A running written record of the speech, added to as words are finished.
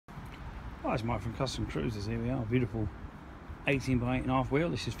Hi, it's Mike from Custom Cruisers. Here we are, beautiful 18 by 8.5 wheel.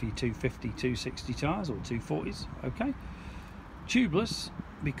 This is for your 250, 260 tyres or 240s. Okay, tubeless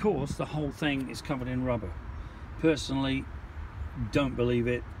because the whole thing is covered in rubber. Personally, don't believe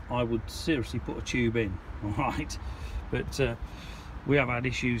it. I would seriously put a tube in, all right? But we have had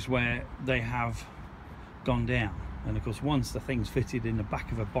issues where they have gone down, and of course once the thing's fitted in the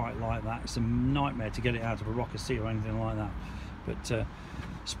back of a bike like that, it's a nightmare to get it out of a rocker seat or anything like that. But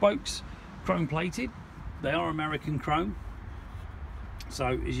spokes chrome plated, they are American chrome,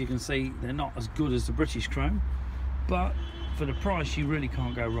 so as you can see they're not as good as the British chrome, but for the price you really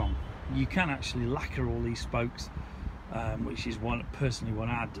can't go wrong. You can actually lacquer all these spokes, which is personally what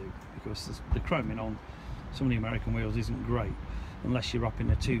I'd do, because the chroming on some of the American wheels isn't great unless you're up in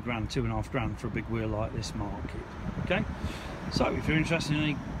the £2 grand, £2.5 grand for a big wheel like this market. Okay, so if you're interested in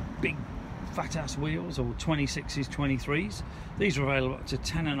any big fat ass wheels or 26s, 23s, these are available up to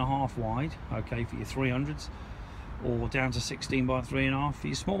 10.5 wide, okay, for your 300s, or down to 16 by 3.5 for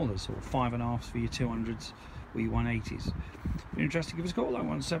your smallers, or 5.5 for your 200s or your 180s. If you're interested, give us a call on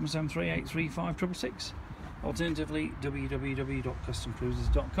 1773 835 666. Alternatively,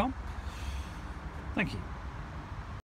 www.customcruisers.com. Thank you.